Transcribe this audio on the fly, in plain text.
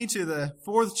To the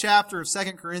fourth chapter of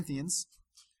 2 Corinthians.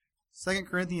 2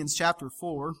 Corinthians chapter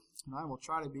 4. And I will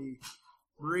try to be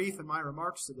brief in my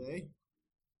remarks today.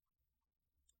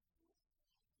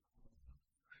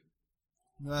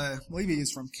 I believe he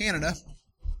is from Canada.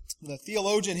 The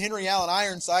theologian Henry Allen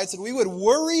Ironside said, "We would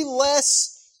worry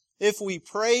less if we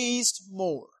praised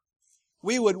more."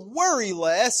 We would worry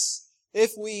less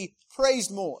if we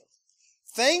praised more.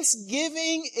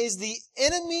 Thanksgiving is the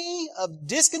enemy of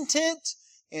discontent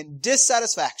and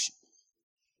dissatisfaction.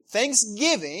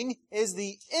 Thanksgiving is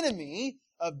the enemy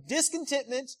of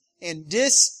discontentment and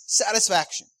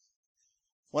dissatisfaction.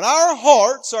 When our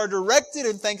hearts are directed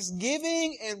in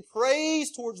thanksgiving and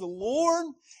praise towards the Lord,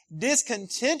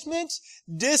 discontentment,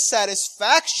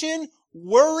 dissatisfaction,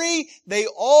 worry, they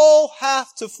all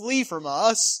have to flee from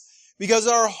us because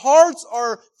our hearts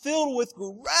are filled with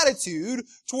gratitude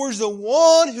towards the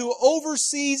one who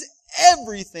oversees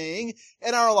everything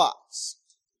in our lives.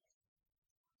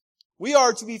 We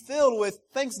are to be filled with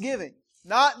thanksgiving,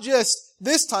 not just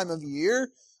this time of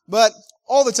year, but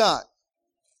all the time.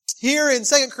 Here in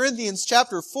 2 Corinthians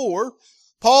chapter 4,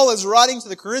 Paul is writing to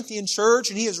the Corinthian church,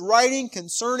 and he is writing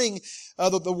concerning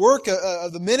the work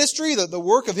of the ministry, the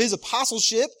work of his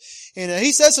apostleship. And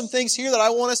he says some things here that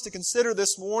I want us to consider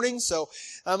this morning. So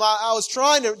I was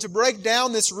trying to break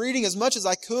down this reading as much as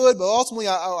I could, but ultimately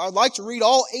I'd like to read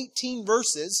all 18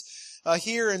 verses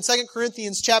here in 2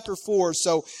 Corinthians chapter 4.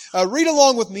 So read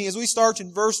along with me as we start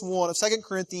in verse 1 of 2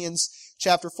 Corinthians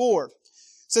chapter 4. It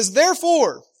says,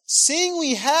 "Therefore, seeing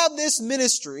we have this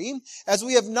ministry, as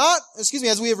we have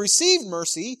received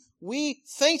mercy, we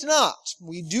faint not,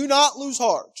 we do not lose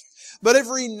heart, but have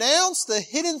renounced the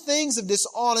hidden things of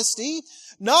dishonesty,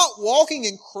 not walking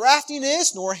in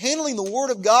craftiness, nor handling the word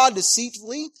of God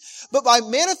deceitfully, but by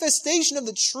manifestation of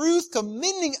the truth,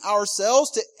 commending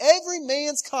ourselves to every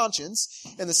man's conscience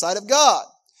in the sight of God.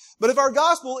 But if our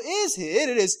gospel is hid,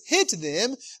 it is hid to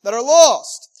them that are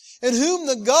lost, in whom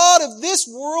the God of this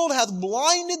world hath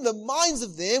blinded the minds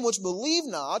of them which believe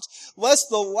not, lest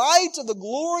the light of the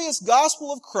glorious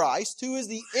gospel of Christ, who is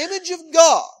the image of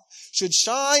God, should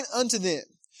shine unto them.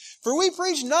 For we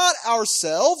preach not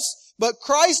ourselves, but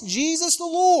Christ Jesus the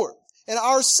Lord, and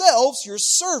ourselves your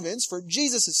servants for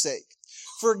Jesus' sake.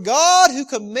 For God, who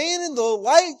commanded the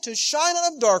light to shine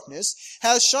out of darkness,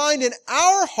 has shined in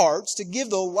our hearts to give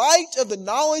the light of the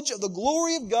knowledge of the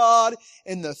glory of God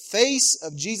in the face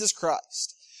of Jesus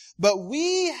Christ. But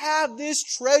we have this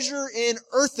treasure in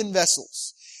earthen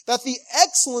vessels, that the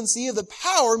excellency of the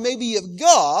power may be of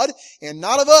God and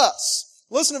not of us."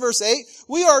 Listen to verse 8.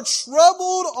 "We are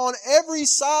troubled on every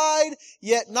side,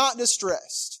 yet not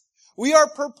distressed. We are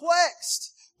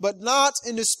perplexed, but not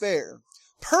in despair.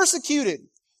 Persecuted,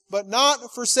 but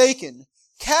not forsaken.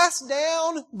 Cast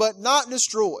down, but not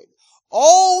destroyed.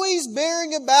 Always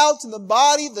bearing about in the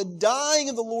body the dying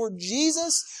of the Lord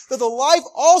Jesus, that the life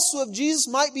also of Jesus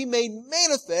might be made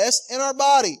manifest in our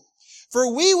body. For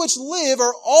we which live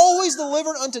are always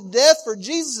delivered unto death for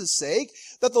Jesus' sake,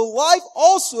 that the life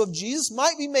also of Jesus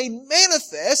might be made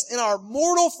manifest in our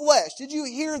mortal flesh." Did you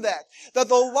hear that? That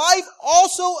the life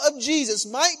also of Jesus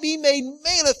might be made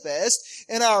manifest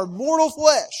in our mortal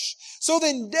flesh. "So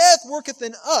then death worketh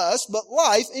in us, but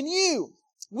life in you.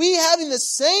 We having the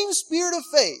same spirit of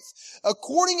faith,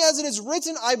 according as it is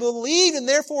written, I believed, and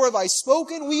therefore have I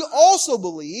spoken. We also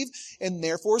believe, and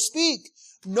therefore speak.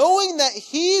 Knowing that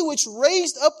he which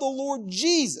raised up the Lord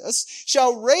Jesus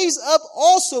shall raise up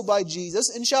also by Jesus,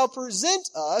 and shall present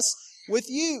us with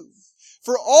you.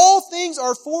 For all things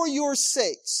are for your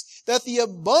sakes, that the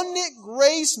abundant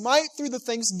grace might through the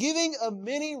thanksgiving of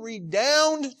many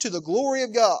redound to the glory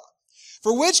of God.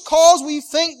 For which cause we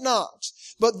faint not,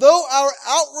 but though our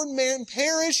outward man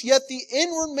perish, yet the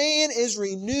inward man is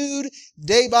renewed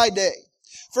day by day.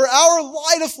 For our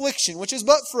light affliction, which is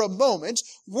but for a moment,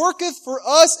 worketh for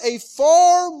us a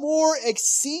far more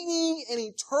exceeding and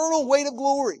eternal weight of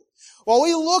glory. While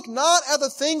we look not at the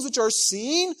things which are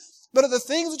seen, but at the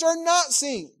things which are not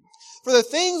seen. For the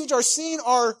things which are seen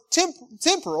are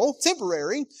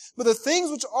temporary, but the things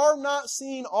which are not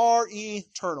seen are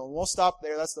eternal." We'll stop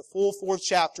there. That's the full fourth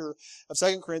chapter of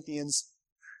 2 Corinthians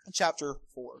chapter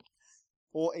 4.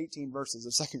 Full 18 verses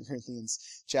of 2 Corinthians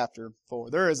chapter 4.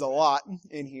 There is a lot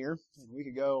in here, and we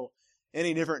could go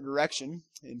any different direction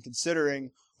in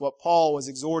considering what Paul was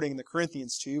exhorting the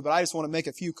Corinthians to, but I just want to make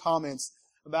a few comments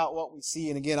about what we see,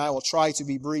 and again, I will try to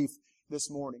be brief this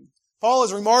morning. Paul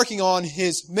is remarking on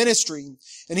his ministry,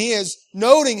 and he is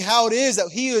noting how it is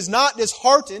that he is not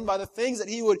disheartened by the things that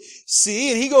he would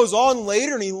see, and he goes on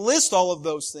later and he lists all of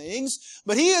those things,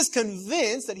 but he is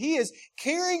convinced that he is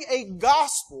carrying a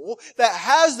gospel that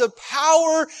has the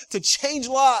power to change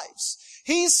lives.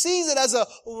 He sees it as a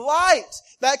light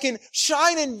that can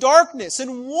shine in darkness,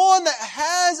 and one that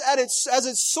has as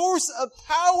its source of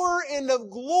power and of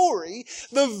glory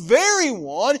the very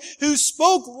one who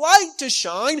spoke light to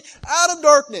shine out of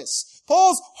darkness.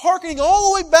 Paul's hearkening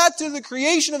all the way back to the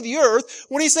creation of the earth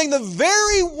when he's saying the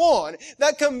very one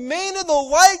that commanded the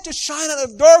light to shine out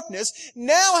of darkness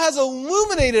now has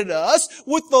illuminated us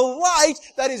with the light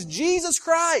that is Jesus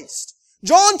Christ.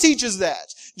 John teaches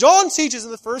that. John teaches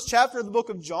in the first chapter of the book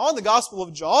of John, the Gospel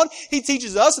of John, he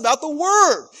teaches us about the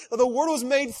Word. That the Word was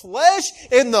made flesh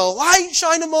and the light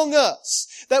shined among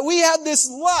us. That we have this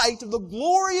light of the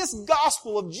glorious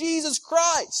gospel of Jesus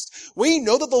Christ. We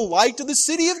know that the light of the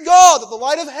city of God, that the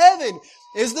light of heaven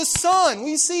is the sun.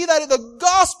 We see that the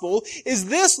gospel is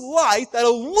this light that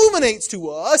illuminates to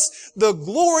us the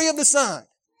glory of the sun.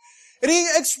 And he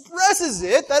expresses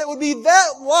it that it would be that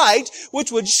light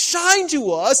which would shine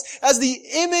to us as the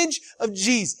image of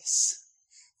Jesus.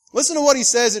 Listen to what he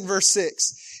says in verse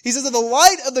 6. He says that the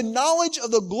light of the knowledge of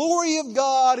the glory of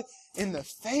God in the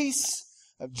face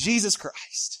of Jesus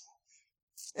Christ.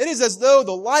 It is as though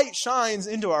the light shines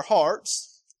into our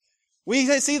hearts. We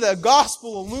see the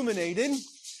gospel illuminated,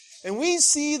 and we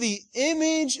see the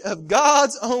image of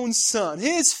God's own Son,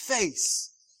 His face,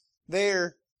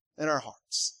 there in our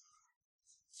hearts.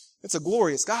 It's a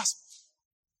glorious gospel.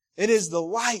 It is the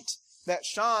light that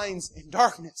shines in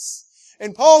darkness.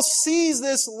 And Paul sees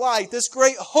this light, this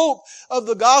great hope of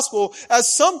the gospel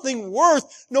as something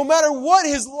worth, no matter what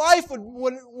his life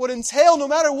would entail, no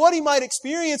matter what he might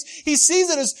experience, he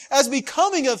sees it as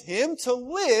becoming of him to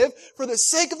live for the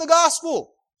sake of the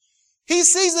gospel. He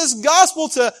sees this gospel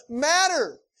to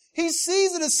matter. He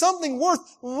sees it as something worth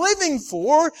living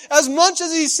for as much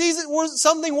as he sees it as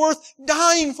something worth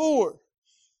dying for.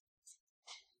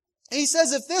 He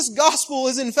says if this gospel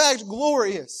is in fact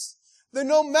glorious, then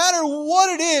no matter what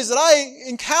it is that I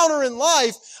encounter in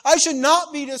life, I should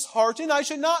not be disheartened, I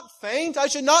should not faint, I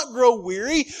should not grow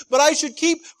weary, but I should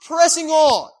keep pressing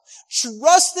on,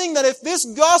 trusting that if this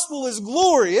gospel is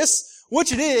glorious,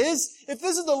 which it is, if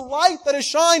this is the light that is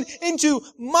shined into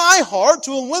my heart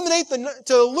to illuminate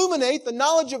the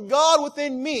knowledge of God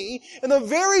within me, and the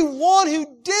very one who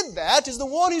did that is the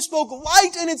one who spoke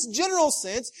light in its general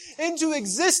sense into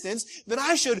existence, then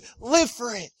I should live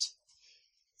for it.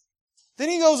 Then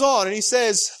he goes on and he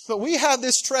says, but we have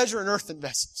this treasure in earthen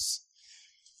vessels.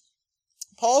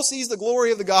 Paul sees the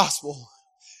glory of the gospel.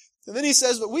 And then he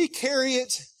says, but we carry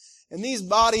it in these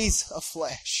bodies of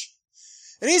flesh.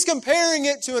 And he's comparing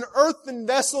it to an earthen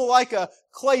vessel like a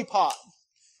clay pot.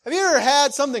 Have you ever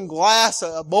had something glass,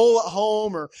 a bowl at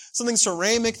home, or something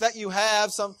ceramic that you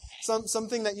have,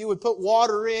 something that you would put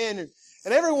water in? And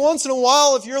every once in a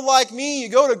while, if you're like me, you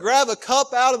go to grab a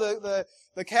cup out of the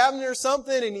cabinet or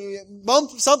something, and you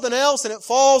bump something else, and it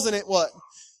falls, and it what?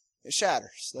 It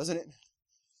shatters, doesn't it?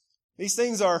 These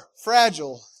things are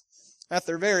fragile at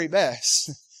their very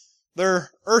best. They're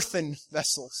earthen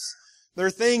vessels. They're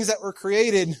things that were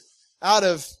created out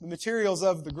of the materials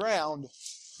of the ground.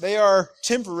 They are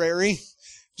temporary,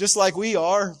 just like we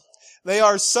are. They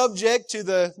are subject to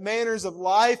the manners of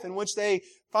life in which they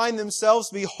find themselves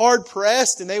to be hard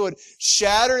pressed, and they would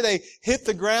shatter. They hit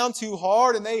the ground too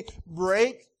hard and they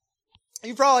break.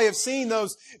 You probably have seen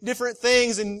those different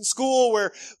things in school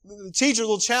where the teachers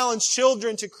will challenge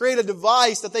children to create a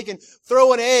device that they can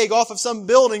throw an egg off of some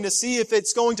building to see if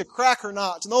it's going to crack or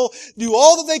not. And they'll do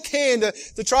all that they can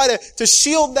to try to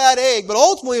shield that egg. But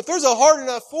ultimately, if there's a hard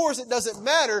enough force, it doesn't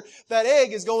matter. That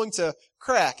egg is going to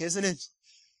crack, isn't it?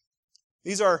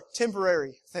 These are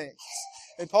temporary things.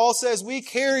 And Paul says we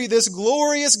carry this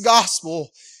glorious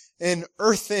gospel in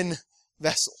earthen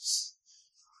vessels.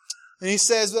 And he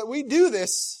says that we do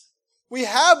this, we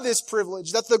have this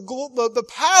privilege, that the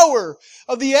power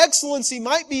of the excellency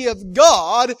might be of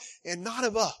God and not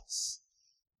of us.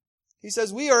 He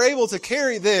says we are able to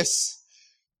carry this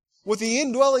with the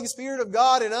indwelling Spirit of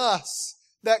God in us,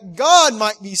 that God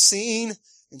might be seen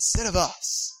instead of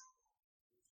us.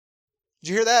 Did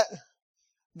you hear that?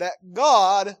 That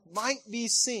God might be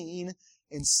seen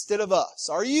instead of us.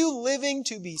 Are you living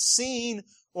to be seen,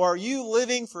 or are you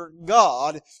living for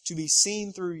God to be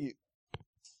seen through you?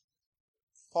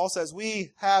 Paul says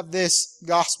we have this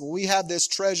gospel, we have this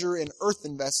treasure in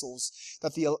earthen vessels,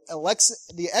 that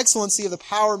the excellency of the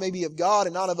power may be of God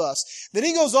and not of us. Then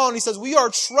he goes on and he says we are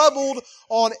troubled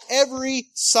on every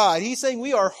side. He's saying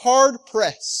we are hard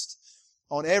pressed.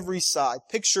 on every side.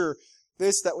 Picture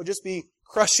this, that would just be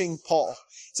crushing Paul.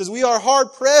 It says, we are hard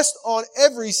pressed on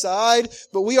every side,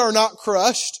 but we are not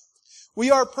crushed. We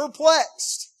are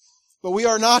perplexed, but we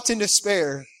are not in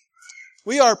despair.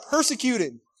 We are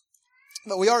persecuted,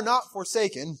 but we are not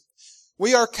forsaken.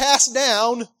 We are cast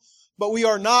down, but we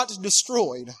are not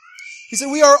destroyed. He said,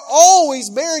 we are always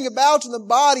bearing about in the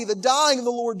body the dying of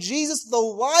the Lord Jesus, the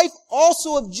life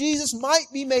also of Jesus might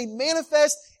be made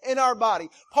manifest in our body.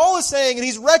 Paul is saying, and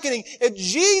he's reckoning, if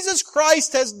Jesus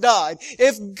Christ has died,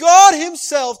 if God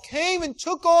Himself came and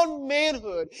took on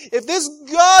manhood, if this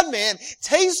God-man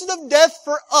tasted of death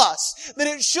for us, then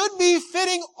it should be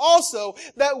fitting also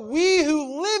that we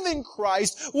who live in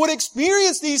Christ would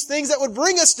experience these things that would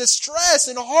bring us distress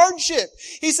and hardship.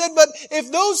 He said, but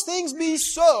if those things be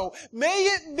so, may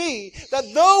it be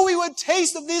that though we would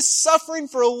taste of this suffering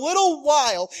for a little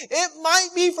while, it might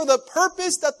be for the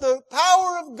purpose that the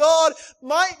power of God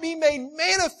might be made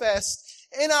manifest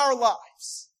in our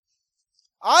lives.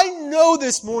 I know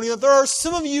this morning that there are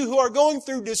some of you who are going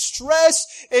through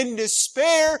distress and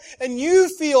despair, and you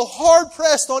feel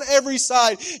hard-pressed on every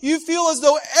side. You feel as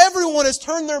though everyone has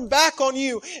turned their back on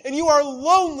you, and you are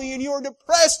lonely, and you are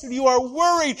depressed, and you are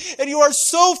worried, and you are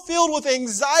so filled with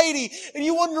anxiety, and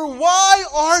you wonder, why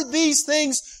are these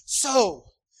things so?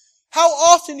 How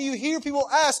often do you hear people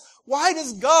ask, why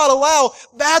does God allow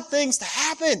bad things to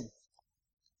happen?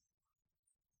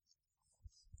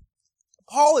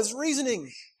 Paul is reasoning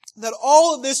that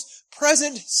all of this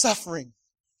present suffering,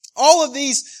 all of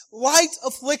these light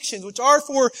afflictions, which are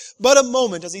for but a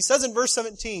moment, as he says in verse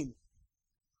 17,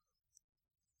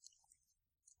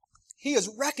 he is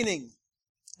reckoning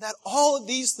that all of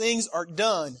these things are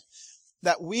done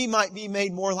that we might be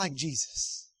made more like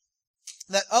Jesus,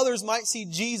 that others might see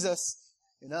Jesus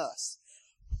in us.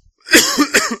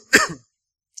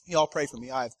 Y'all pray for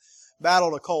me. I've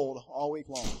battled a cold all week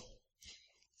long.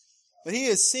 But he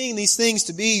is seeing these things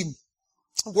to be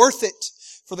worth it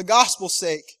for the gospel's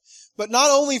sake. But not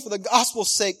only for the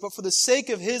gospel's sake, but for the sake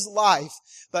of his life,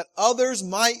 that others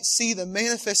might see the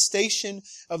manifestation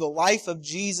of the life of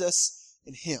Jesus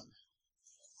in him.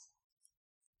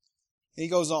 And he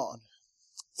goes on.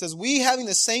 It says, we having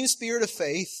the same spirit of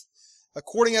faith,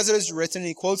 according as it is written, and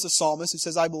he quotes the psalmist who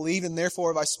says, I believe and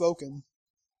therefore have I spoken.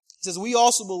 He says, we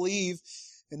also believe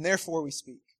and therefore we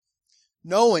speak,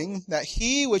 knowing that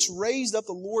He which raised up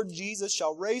the Lord Jesus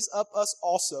shall raise up us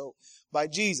also by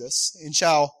Jesus, and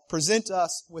shall present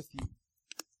us with you.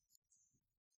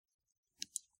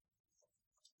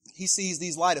 He sees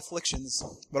these light afflictions,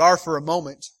 but are for a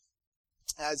moment,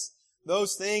 as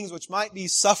those things which might be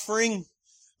suffering,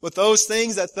 but those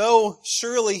things that though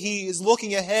surely he is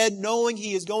looking ahead, knowing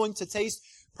he is going to taste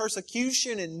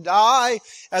persecution and die,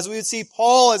 as we would see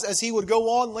Paul as he would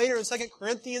go on later in 2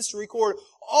 Corinthians to record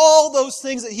all those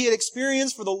things that he had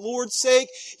experienced for the Lord's sake.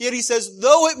 Yet he says,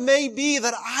 though it may be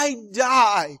that I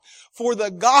die for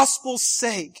the gospel's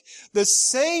sake, the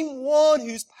same one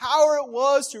whose power it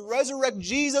was to resurrect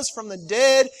Jesus from the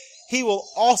dead, He will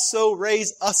also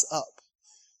raise us up.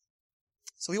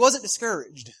 So he wasn't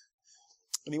discouraged,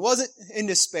 and he wasn't in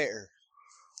despair.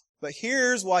 But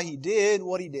here's why he did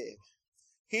what he did.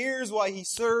 Here's why he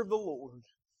served the Lord.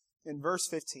 In verse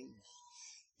 15.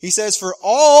 He says, for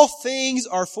all things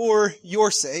are for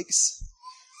your sakes,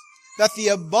 that the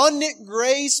abundant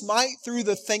grace might through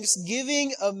the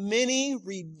thanksgiving of many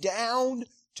redound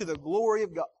to the glory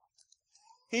of God.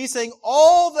 He's saying,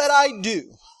 all that I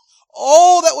do,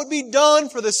 all that would be done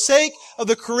for the sake of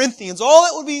the Corinthians, all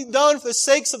that would be done for the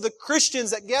sakes of the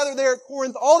Christians that gather there at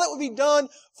Corinth, all that would be done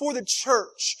for the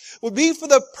church would be for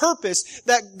the purpose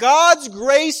that God's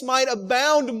grace might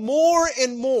abound more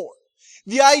and more.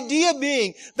 The idea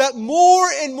being that more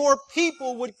and more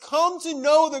people would come to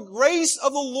know the grace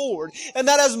of the Lord, and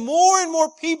that as more and more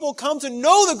people come to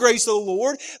know the grace of the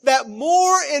Lord, that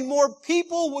more and more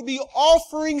people would be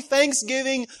offering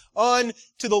thanksgiving unto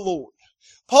the Lord.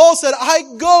 Paul said, I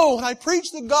go and I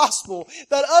preach the gospel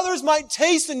that others might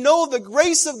taste and know the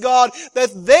grace of God,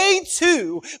 that they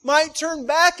too might turn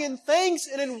back in thanks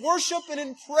and in worship and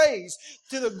in praise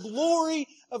to the glory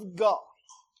of God.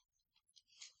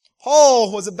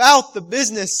 Paul was about the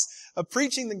business of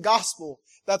preaching the gospel,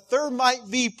 that there might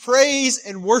be praise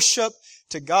and worship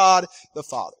to God the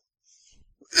Father.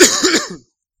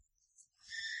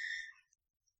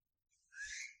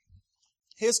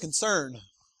 His concern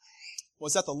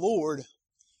was that the Lord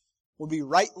would be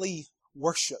rightly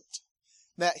worshipped,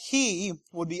 that He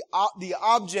would be the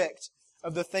object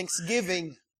of the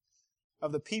thanksgiving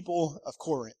of the people of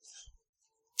Corinth.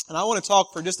 And I want to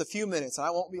talk for just a few minutes, and I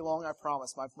won't be long, I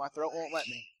promise. My throat won't let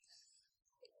me.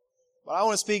 But I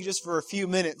want to speak just for a few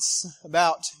minutes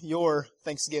about your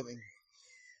Thanksgiving.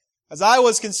 As I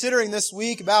was considering this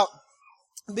week about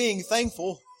being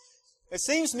thankful, it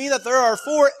seems to me that there are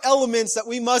 4 elements that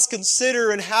we must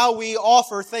consider in how we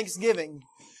offer thanksgiving.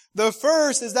 The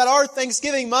first is that our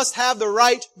thanksgiving must have the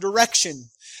right direction.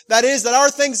 That is, that our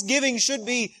thanksgiving should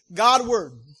be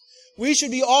Godward. We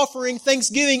should be offering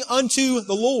thanksgiving unto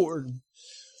the Lord.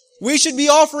 We should be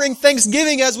offering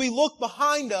thanksgiving as we look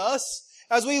behind us,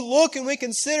 as we look and we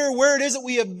consider where it is that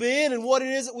we have been and what it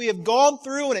is that we have gone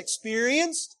through and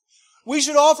experienced. We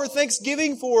should offer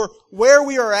thanksgiving for where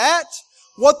we are at,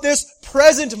 what this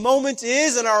present moment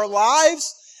is in our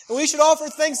lives. And we should offer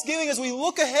thanksgiving as we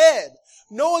look ahead,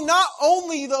 knowing not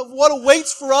only what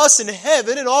awaits for us in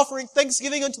heaven and offering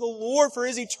thanksgiving unto the Lord for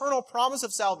His eternal promise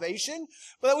of salvation,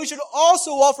 but that we should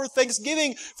also offer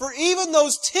thanksgiving for even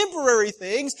those temporary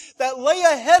things that lay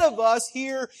ahead of us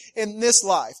here in this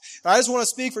life. And I just want to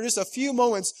speak for just a few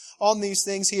moments on these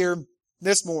things here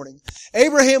this morning.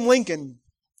 Abraham Lincoln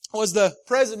was the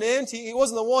president. He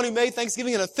wasn't the one who made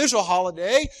Thanksgiving an official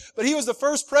holiday, but he was the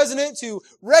first president to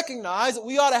recognize that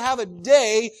we ought to have a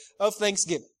day of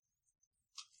Thanksgiving.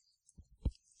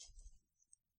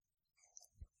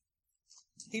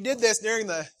 He did this during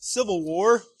the Civil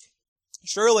War.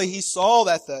 Surely he saw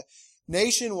that the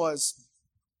nation was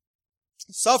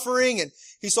suffering and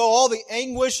he saw all the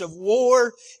anguish of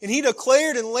war. And he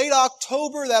declared in late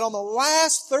October that on the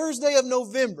last Thursday of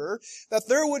November that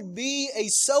there would be a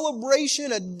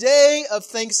celebration, a day of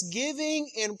thanksgiving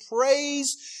and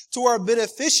praise to our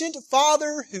beneficent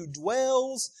Father who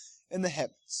dwells in the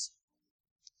heavens.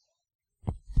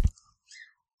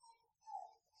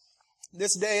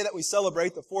 This day that we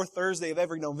celebrate, the 4th Thursday of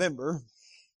every November,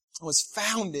 was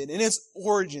founded in its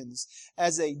origins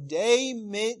as a day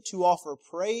meant to offer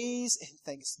praise and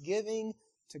thanksgiving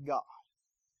to God.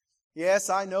 Yes,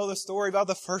 I know the story about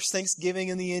the first Thanksgiving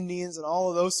and the Indians and all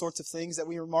of those sorts of things that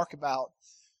we remark about.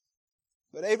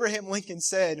 But Abraham Lincoln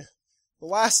said, the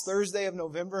last Thursday of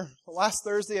November, the last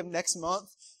Thursday of next month,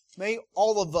 may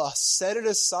all of us set it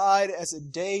aside as a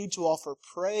day to offer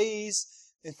praise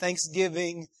and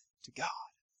thanksgiving to God.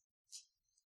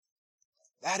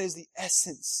 That is the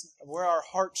essence of where our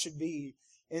heart should be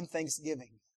in thanksgiving.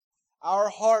 Our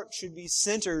heart should be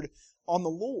centered on the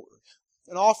Lord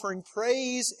and offering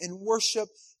praise and worship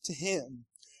to Him.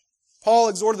 Paul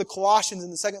exhorted the Colossians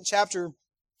in the 2nd chapter, in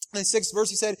the 6th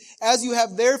verse, he said, "As you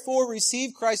have therefore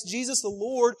received Christ Jesus the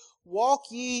Lord, walk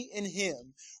ye in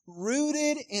Him,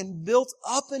 rooted and built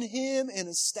up in Him and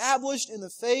established in the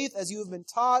faith as you have been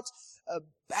taught,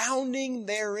 abounding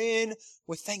therein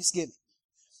with thanksgiving."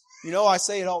 You know, I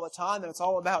say it all the time that it's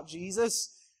all about Jesus.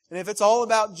 And if it's all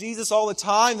about Jesus all the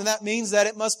time, then that means that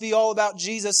it must be all about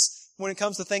Jesus when it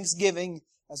comes to Thanksgiving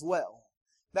as well.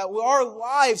 That our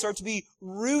lives are to be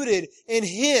rooted in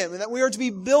Him and that we are to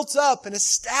be built up and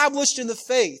established in the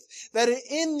faith. That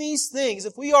in these things,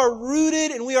 if we are rooted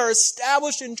and we are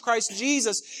established in Christ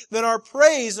Jesus, then our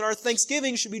praise and our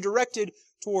thanksgiving should be directed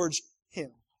towards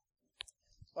Him.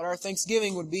 That our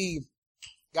thanksgiving would be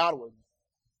Godward.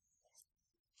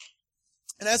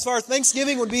 And as far as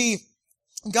thanksgiving would be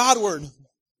Godward,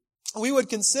 we would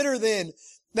consider then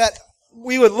that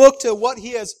we would look to what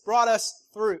He has brought us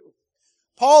through.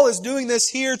 Paul is doing this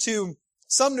here to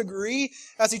some degree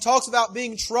as he talks about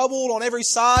being troubled on every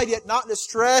side yet not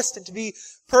distressed, and to be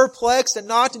perplexed and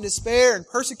not in despair, and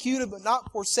persecuted but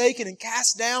not forsaken, and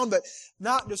cast down but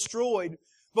not destroyed.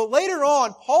 But later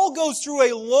on, Paul goes through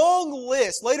a long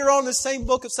list. Later on in the same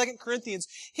book of 2 Corinthians,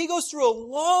 he goes through a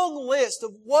long list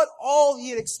of what all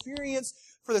he had experienced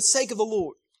for the sake of the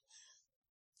Lord.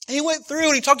 And he went through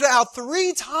and he talked about how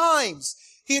 3 times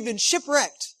he had been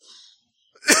shipwrecked.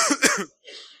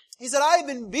 He said, "I have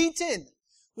been beaten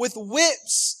with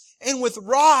whips and with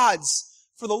rods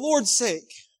for the Lord's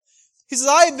sake." He says,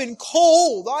 "I have been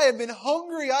cold, I have been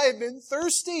hungry, I have been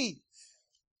thirsty."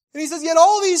 And he says, yet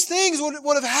all these things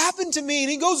would have happened to me. And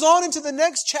he goes on into the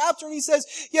next chapter and he says,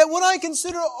 yet when I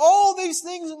consider all these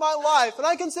things in my life, and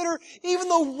I consider even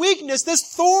the weakness,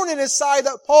 this thorn in his side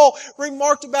that Paul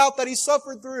remarked about that he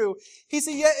suffered through, he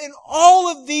said, yet in all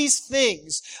of these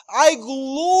things, I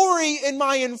glory in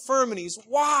my infirmities.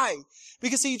 Why?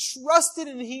 Because he trusted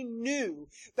and he knew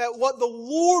that what the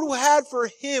Lord had for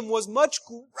him was much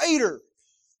greater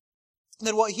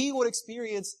than what he would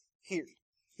experience here.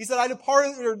 He said,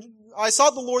 I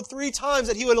sought the Lord 3 times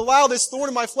that He would allow this thorn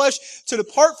in my flesh to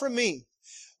depart from me.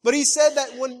 But he said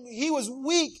that when he was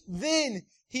weak, then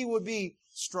he would be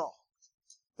strong.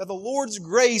 That the Lord's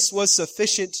grace was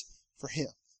sufficient for him.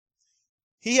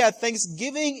 He had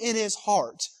thanksgiving in his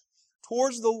heart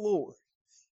towards the Lord,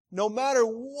 no matter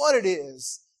what it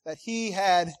is that he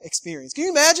had experienced. Can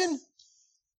you imagine?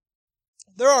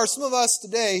 There are some of us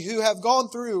today who have gone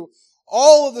through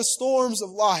all of the storms of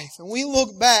life, and we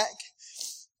look back,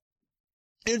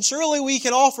 and surely we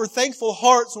can offer thankful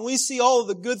hearts when we see all of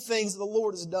the good things that the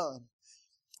Lord has done.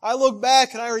 I look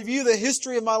back and I review the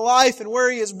history of my life and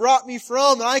where He has brought me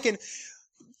from, and I can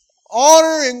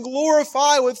honor and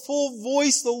glorify with full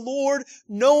voice the Lord,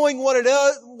 knowing what it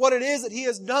is that He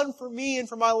has done for me and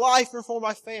for my life and for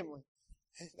my family.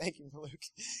 Thank you, Luke.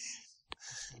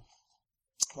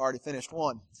 I've already finished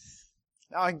one.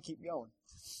 Now I can keep going.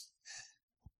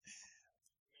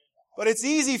 But it's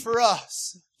easy for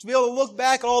us to be able to look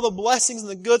back at all the blessings and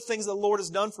the good things that the Lord has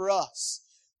done for us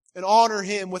and honor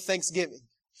Him with thanksgiving.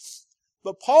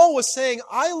 But Paul was saying,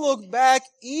 I look back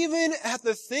even at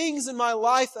the things in my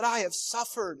life that I have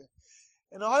suffered,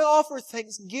 and I offer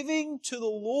thanksgiving to the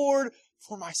Lord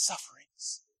for my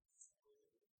sufferings.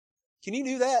 Can you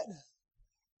do that?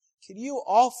 Can you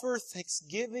offer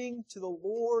thanksgiving to the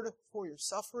Lord for your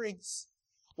sufferings?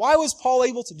 Why was Paul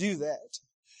able to do that?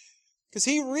 Because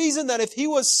he reasoned that if he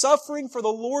was suffering for the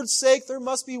Lord's sake, there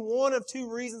must be one of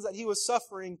two reasons that he was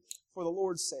suffering for the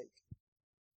Lord's sake.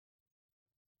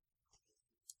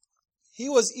 He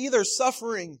was either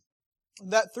suffering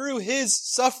that through his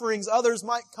sufferings others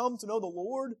might come to know the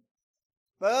Lord,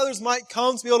 that others might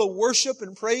come to be able to worship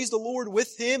and praise the Lord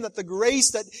with him, that the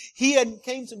grace that he had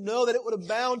came to know, that it would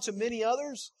abound to many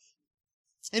others.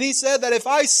 And he said that if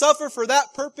I suffer for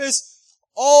that purpose,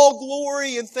 all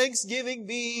glory and thanksgiving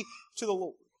be to the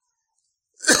Lord.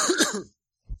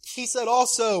 He said,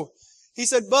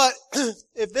 but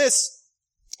if this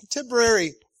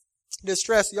temporary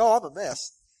distress, y'all, I'm a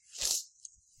mess.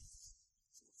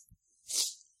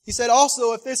 He said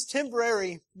also, if this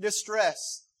temporary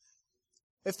distress,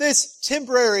 if this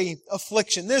temporary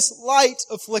affliction, this light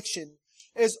affliction,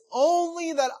 is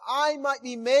only that I might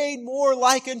be made more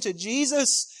like unto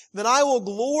Jesus, then I will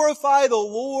glorify the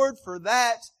Lord for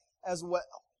that as well.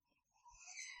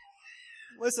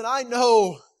 Listen, I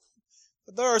know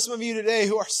that there are some of you today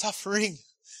who are suffering.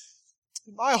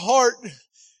 My heart,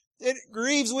 it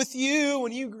grieves with you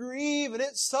when you grieve, and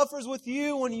it suffers with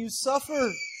you when you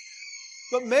suffer.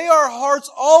 But may our hearts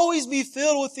always be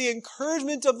filled with the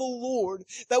encouragement of the Lord,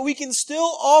 that we can still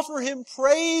offer Him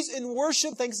praise and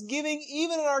worship, thanksgiving,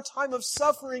 even in our time of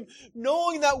suffering,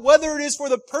 knowing that whether it is for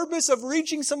the purpose of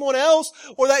reaching someone else,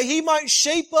 or that He might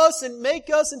shape us and make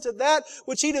us into that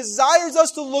which He desires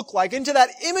us to look like, into that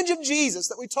image of Jesus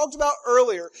that we talked about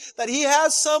earlier, that He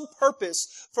has some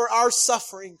purpose for our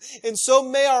suffering. And so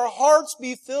may our hearts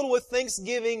be filled with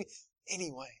thanksgiving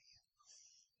anyway,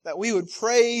 that we would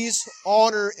praise,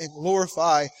 honor, and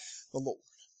glorify the Lord.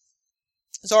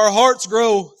 So our hearts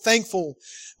grow thankful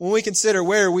when we consider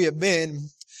where we have been.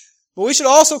 But we should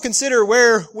also consider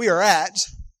where we are at.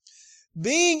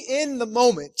 Being in the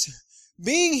moment,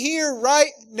 being here right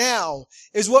now,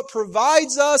 is what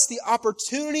provides us the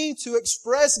opportunity to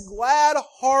express glad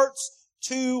hearts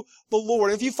to the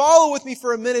Lord. If you follow with me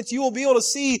for a minute, you will be able to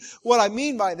see what I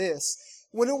mean by this.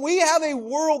 When we have a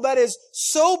world that is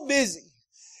so busy,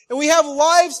 and we have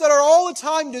lives that are all the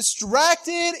time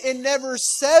distracted and never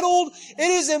settled, it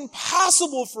is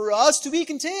impossible for us to be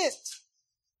content.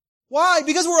 Why?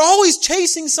 Because we're always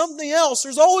chasing something else.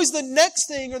 There's always the next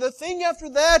thing, or the thing after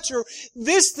that, or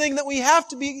this thing that we have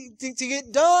to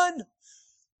get done.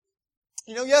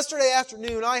 You know, yesterday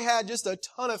afternoon I had just a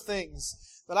ton of things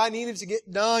that I needed to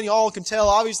get done. Y'all can tell,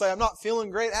 obviously, I'm not feeling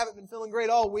great. I haven't been feeling great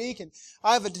all week. And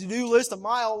I have a to-do list a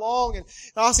mile long. And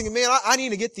I was thinking, man, I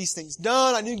need to get these things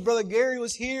done. I knew Brother Gary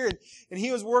was here, and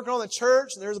he was working on the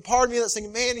church. And there's a part of me that's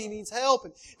thinking, man, he needs help.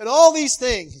 And all these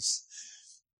things.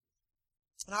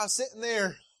 And I was sitting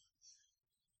there.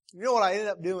 You know what I ended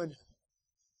up doing?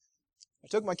 I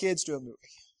took my kids to a movie.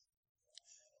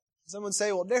 Someone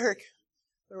say, well, Derek,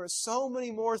 there were so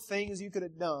many more things you could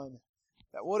have done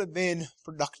that would have been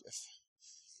productive.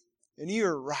 And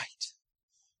you're right.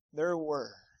 There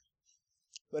were.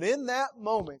 But in that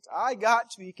moment, I got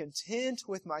to be content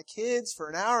with my kids for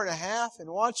an hour and a half and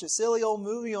watch a silly old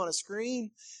movie on a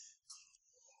screen.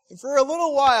 And for a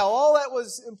little while, all that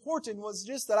was important was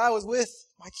just that I was with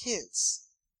my kids.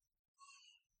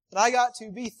 That I got to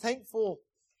be thankful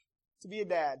to be a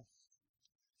dad.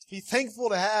 To be thankful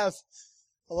to have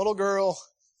a little girl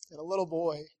and a little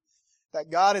boy that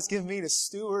God has given me to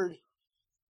steward,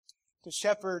 to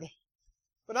shepherd,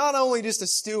 but not only just to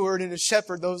steward and to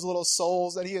shepherd those little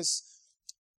souls that He has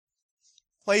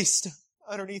placed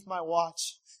underneath my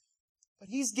watch, but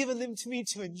He's given them to me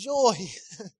to enjoy.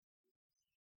 Did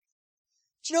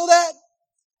you know that?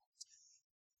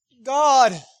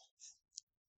 God,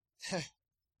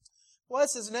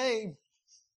 bless His name,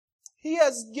 He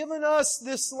has given us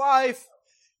this life,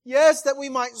 yes, that we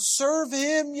might serve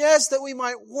Him, yes, that we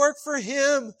might work for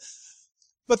Him,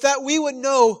 but that we would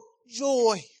know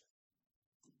joy,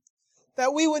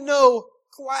 that we would know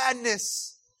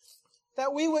gladness,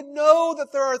 that we would know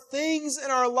that there are things in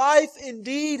our life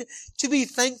indeed to be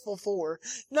thankful for.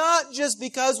 Not just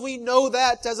because we know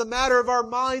that as a matter of our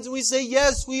minds and we say,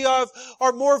 yes, we are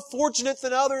more fortunate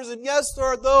than others, and yes, there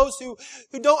are those who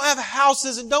don't have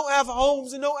houses and don't have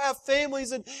homes and don't have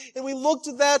families, and we look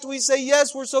to that and we say,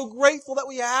 yes, we're so grateful that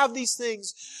we have these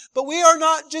things. But we are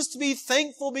not just to be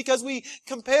thankful because we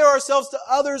compare ourselves to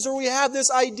others or we have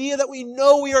this idea that we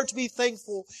know we are to be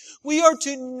thankful. We are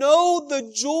to know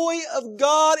the joy of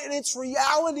God in its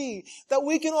reality, that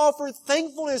we can offer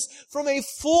thankfulness from a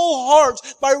full heart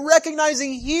by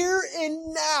recognizing here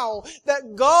and now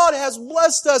that God has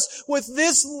blessed us with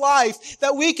this life,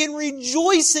 that we can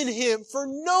rejoice in Him for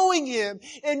knowing Him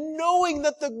and knowing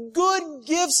that the good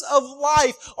gifts of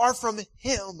life are from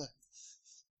Him.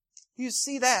 You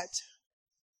see that?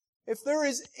 If there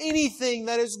is anything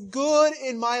that is good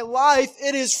in my life,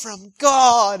 it is from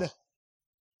God.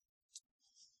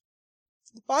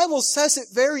 The Bible says it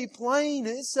very plain.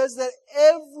 It says that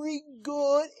every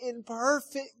good and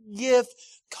perfect gift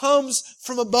comes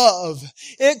from above.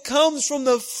 It comes from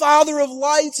the Father of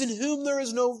lights, in whom there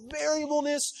is no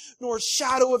variableness nor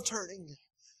shadow of turning.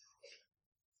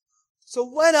 So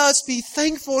let us be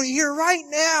thankful here right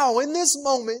now in this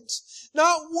moment.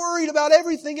 Not worried about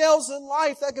everything else in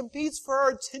life that competes for our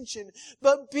attention,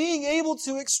 but being able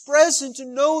to express and to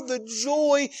know the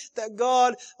joy that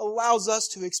God allows us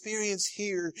to experience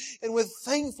here. And with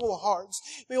thankful hearts,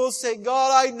 we will say,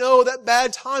 God, I know that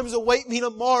bad times await me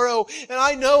tomorrow, and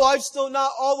I know I've still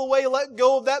not all the way let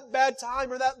go of that bad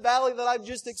time or that valley that I've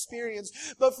just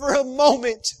experienced. But for a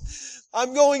moment,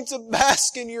 I'm going to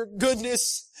bask in your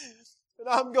goodness. And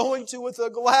I'm going to, with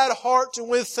a glad heart and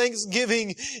with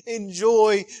thanksgiving,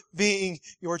 enjoy being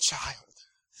your child.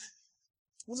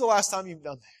 When's the last time you've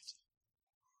done that?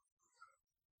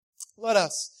 Let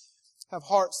us have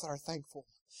hearts that are thankful.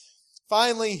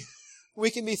 Finally,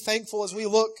 we can be thankful as we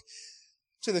look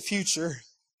to the future.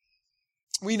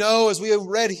 We know, as we have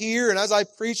read here and as I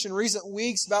preached in recent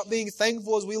weeks, about being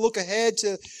thankful as we look ahead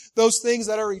to those things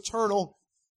that are eternal.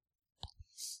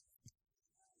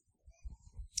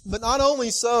 But not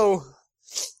only so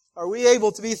are we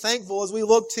able to be thankful as we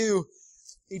look to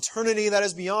eternity that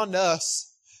is beyond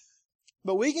us,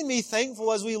 but we can be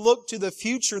thankful as we look to the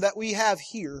future that we have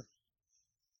here.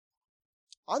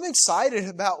 I'm excited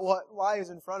about what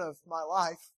lies in front of my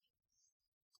life.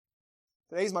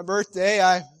 Today's my birthday.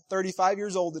 I'm 35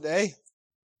 years old today.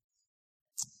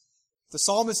 The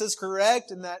psalmist is correct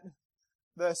in that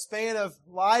the span of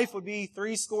life would be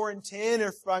 70,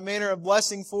 or by manner of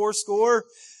blessing 80.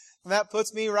 And that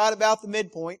puts me right about the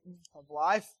midpoint of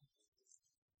life.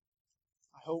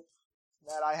 I hope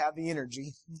that I have the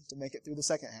energy to make it through the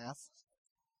second half.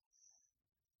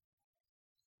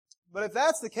 But if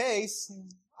that's the case,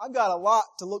 I've got a lot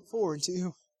to look forward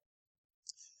to.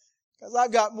 Because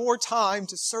I've got more time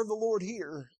to serve the Lord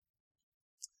here.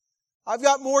 I've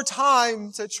got more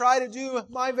time to try to do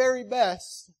my very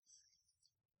best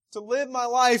to live my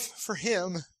life for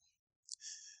Him.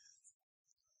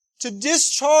 To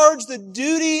discharge the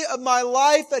duty of my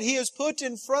life that He has put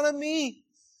in front of me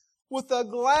with a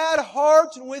glad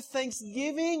heart and with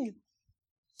thanksgiving,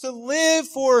 to live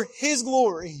for His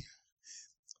glory.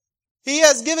 He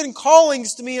has given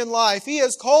callings to me in life. He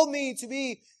has called me to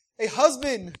be a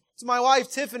husband to my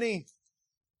wife Tiffany.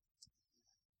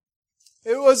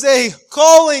 It was a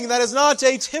calling that is not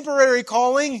a temporary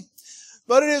calling,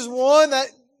 but it is one that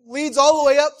leads all the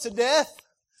way up to death.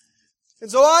 And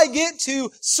so I get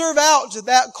to serve out to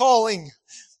that calling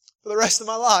for the rest of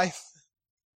my life.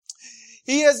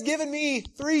 He has given me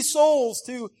 3 souls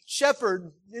to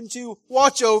shepherd and to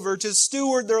watch over, to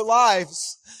steward their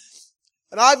lives.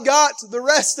 And I've got the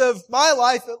rest of my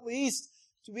life, at least,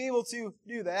 to be able to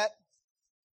do that.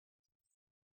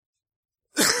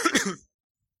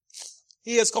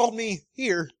 He has called me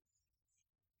here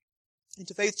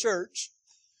into Faith Church.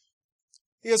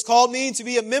 He has called me to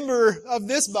be a member of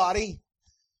this body,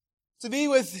 to be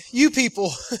with you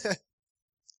people,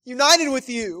 united with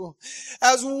you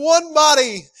as one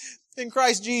body in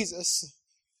Christ Jesus.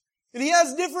 And He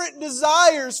has different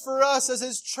desires for us as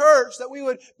His church, that we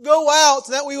would go out,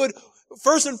 that we would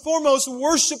first and foremost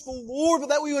worship the Lord, but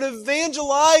that we would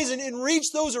evangelize and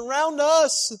reach those around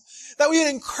us, that we would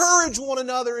encourage one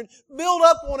another and build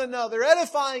up one another,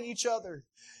 edifying each other.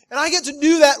 And I get to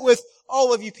do that with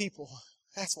all of you people.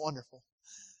 That's wonderful.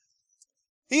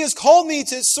 He has called me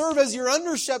to serve as your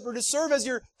under shepherd, to serve as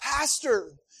your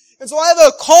pastor. And so I have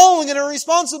a calling and a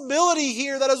responsibility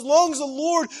here that as long as the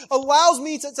Lord allows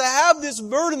me to have this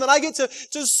burden, that I get to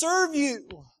serve you,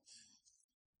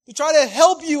 to try to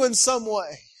help you in some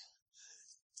way,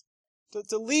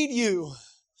 to lead you,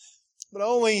 but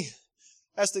only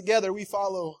as together we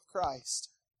follow Christ.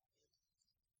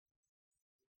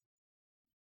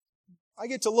 I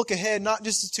get to look ahead not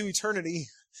just to eternity,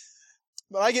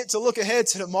 but I get to look ahead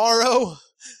to tomorrow,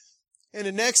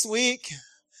 into next week,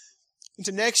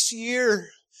 into next year,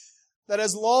 that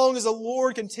as long as the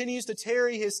Lord continues to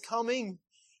tarry His coming,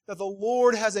 that the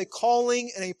Lord has a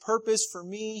calling and a purpose for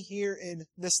me here in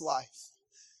this life.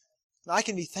 And I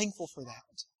can be thankful for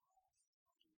that.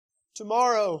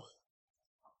 Tomorrow,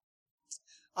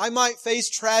 I might face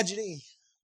tragedy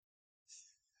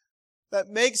that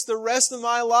makes the rest of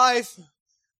my life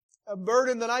a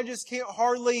burden that I just can't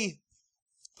hardly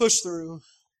push through.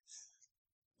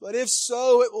 But if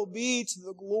so, it will be to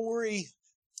the glory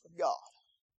of God.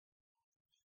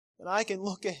 And I can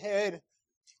look ahead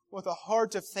with a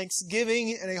heart of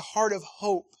thanksgiving and a heart of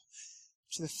hope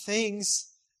to the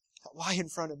things that lie in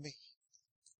front of me.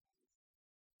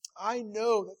 I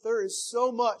know that there is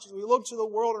so much as we look to the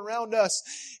world around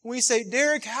us and we say,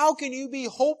 Derek, how can you be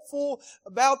hopeful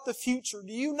about the future?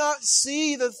 Do you not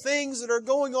see the things that are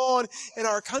going on in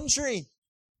our country?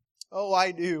 Oh,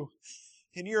 I do.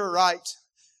 And you're right.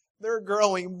 They're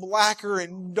growing blacker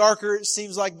and darker, it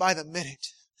seems like, by the minute.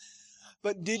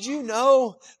 But did you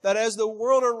know that as the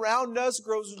world around us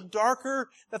grows darker,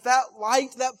 that light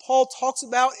that Paul talks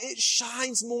about, it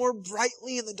shines more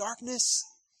brightly in the darkness?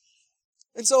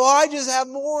 And so I just have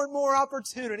more and more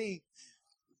opportunity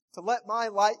to let my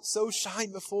light so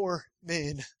shine before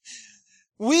men.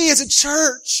 We as a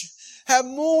church have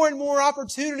more and more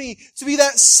opportunity to be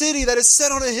that city that is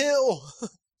set on a hill.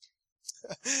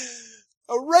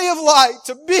 A ray of light,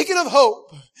 a beacon of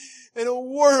hope in a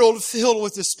world filled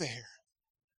with despair.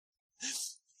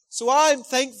 So I'm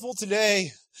thankful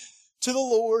today to the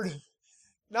Lord,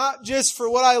 not just for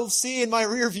what I see in my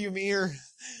rearview mirror,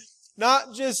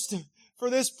 not just for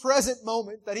this present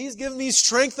moment, that He's given me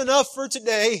strength enough for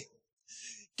today,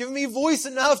 given me voice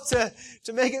enough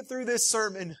to make it through this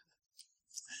sermon.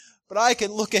 But I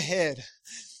can look ahead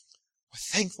with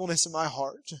thankfulness in my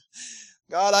heart.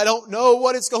 God, I don't know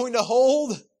what it's going to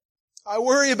hold. I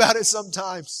worry about it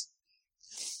sometimes.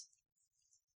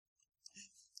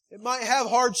 It might have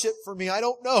hardship for me. I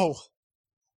don't know.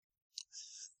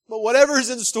 But whatever is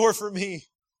in store for me,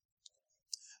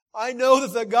 I know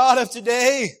that the God of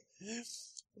today,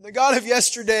 the God of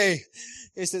yesterday,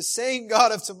 is the same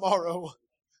God of tomorrow.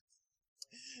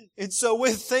 And so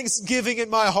with thanksgiving in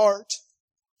my heart,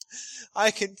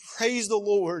 I can praise the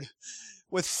Lord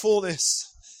with fullness,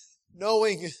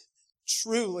 knowing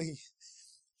truly,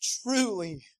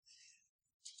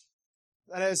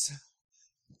 that as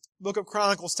the Book of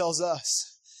Chronicles tells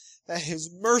us, that His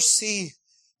mercy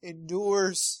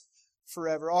endures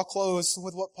forever. I'll close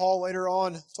with what Paul later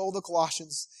on told the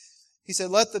Colossians. He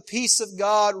said, let the peace of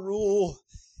God rule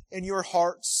in your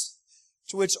hearts,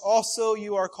 to which also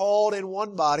you are called in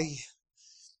one body.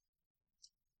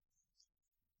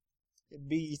 And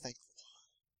be ye thankful.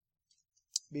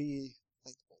 Be ye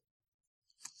thankful.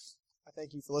 I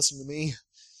thank you for listening to me,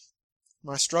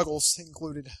 my struggles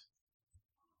included.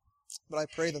 But I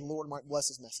pray that the Lord might bless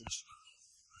His message.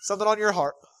 Something on your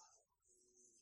heart.